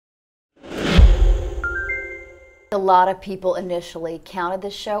A lot of people initially counted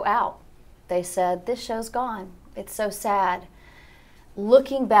this show out. They said, this show's gone. It's so sad.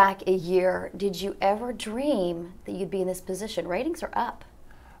 Looking back a year, did you ever dream that you'd be in this position? Ratings are up.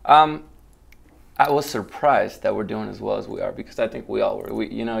 I was surprised that we're doing as well as we are, because I think we all were.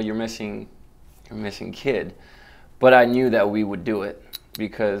 You know, you're missing Kid, but I knew that we would do it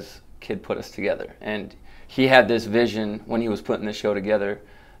because Kid put us together, and he had this vision when he was putting the show together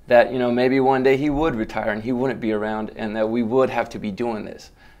that, you know, maybe one day he would retire and he wouldn't be around, and that we would have to be doing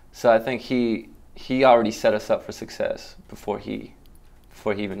this. So I think he already set us up for success before he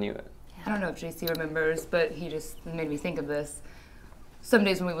even knew it. I don't know if JC remembers, but he just made me think of this. Some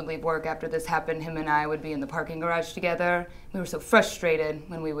days when we would leave work after this happened, him and I would be in the parking garage together. We were so frustrated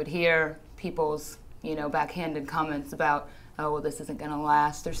when we would hear people's, you know, backhanded comments about, oh, well, this isn't going to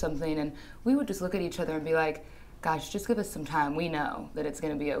last or something. And we would just look at each other and be like, gosh, just give us some time. We know that it's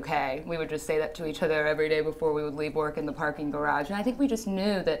going to be okay. We would just say that to each other every day before we would leave work in the parking garage. And I think we just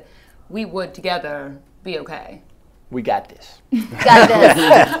knew that we would together be okay. We got this. Got this.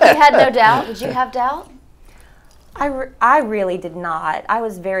 You had no doubt. Did you have doubt? I really did not. I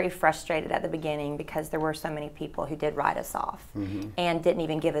was very frustrated at the beginning because there were so many people who did write us off and didn't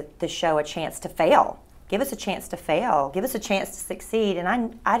even give the show a chance to fail. Give us a chance to fail. Give us a chance to succeed.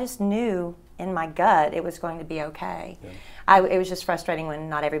 And I just knew in my gut it was going to be okay. Yeah. It was just frustrating when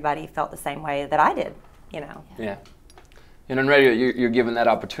not everybody felt the same way that I did, you know. Yeah. And on radio, you're given that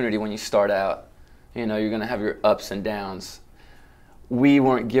opportunity when you start out. You know, you're going to have your ups and downs. We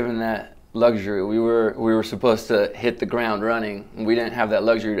weren't given that luxury. We were supposed to hit the ground running. We didn't have that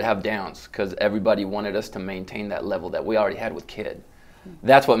luxury to have downs because everybody wanted us to maintain that level that we already had with Kid.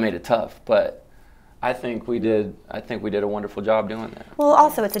 That's what made it tough. But I think we did a wonderful job doing that. Well,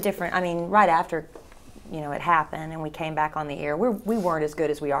 also it's a different, I mean, right after, you know, it happened and we came back on the air, we weren't as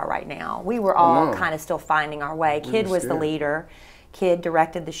good as we are right now. We were all kind of still finding our way. Kid was the leader. Kid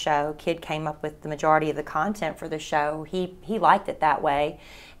directed the show. Kid came up with the majority of the content for the show. He liked it that way.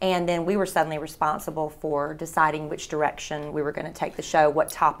 And then we were suddenly responsible for deciding which direction we were going to take the show, what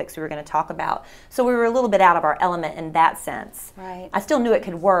topics we were going to talk about. So we were a little bit out of our element in that sense. Right. I still knew it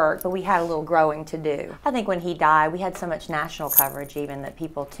could work, but we had a little growing to do. I think when he died, we had so much national coverage even that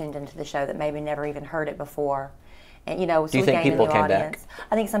people tuned into the show that maybe never even heard it before. And, you know, so do you think people came back?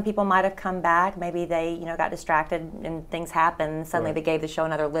 I think some people might have come back. Maybe they, you know, got distracted and things happened. Suddenly they gave the show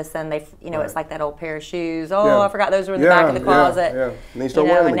another listen. They, you know, it's like that old pair of shoes. Oh, I forgot those were in the back of the closet. And they you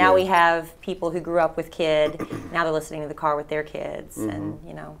know, and now we have people who grew up with Kid. Now they're listening to the car with their kids, and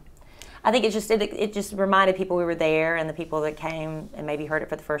you know, I think it just reminded people we were there, and the people that came and maybe heard it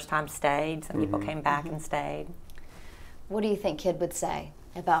for the first time stayed. Some people came back and stayed. What do you think Kid would say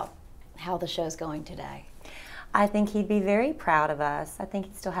about how the show's going today? I think he'd be very proud of us. I think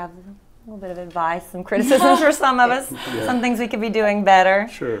he'd still have a little bit of advice, some criticisms for some of us, some things we could be doing better.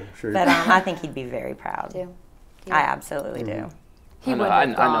 Sure. But I think he'd be very proud. Do. I absolutely do. He would I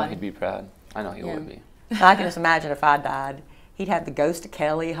know he'd be proud. I know he would be. I can just imagine if I died, he'd have the ghost of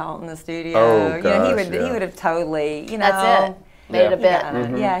Kelly haunting the studio. Oh, you know, he would have totally, you know. That's it. Made it a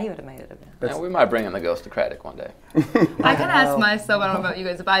bit. Yeah, he would have made it a bit. Yeah, we might bring in the ghost of Kraddick one day. I kind of asked myself, I don't know about you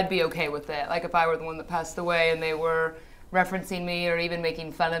guys, if I'd be okay with it. Like if I were the one that passed away and they were referencing me or even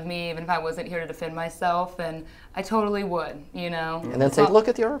making fun of me, even if I wasn't here to defend myself, and I totally would, you know. And then say, look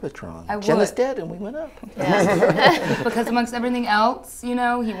at the Arbitron. Jenna's dead and we went up. Yeah. Because amongst everything else, you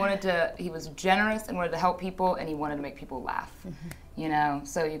know, he was generous and wanted to help people, and he wanted to make people laugh. You know,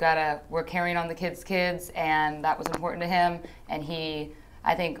 so we're carrying on the kids, and that was important to him, and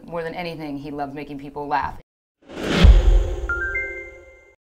I think more than anything, he loved making people laugh.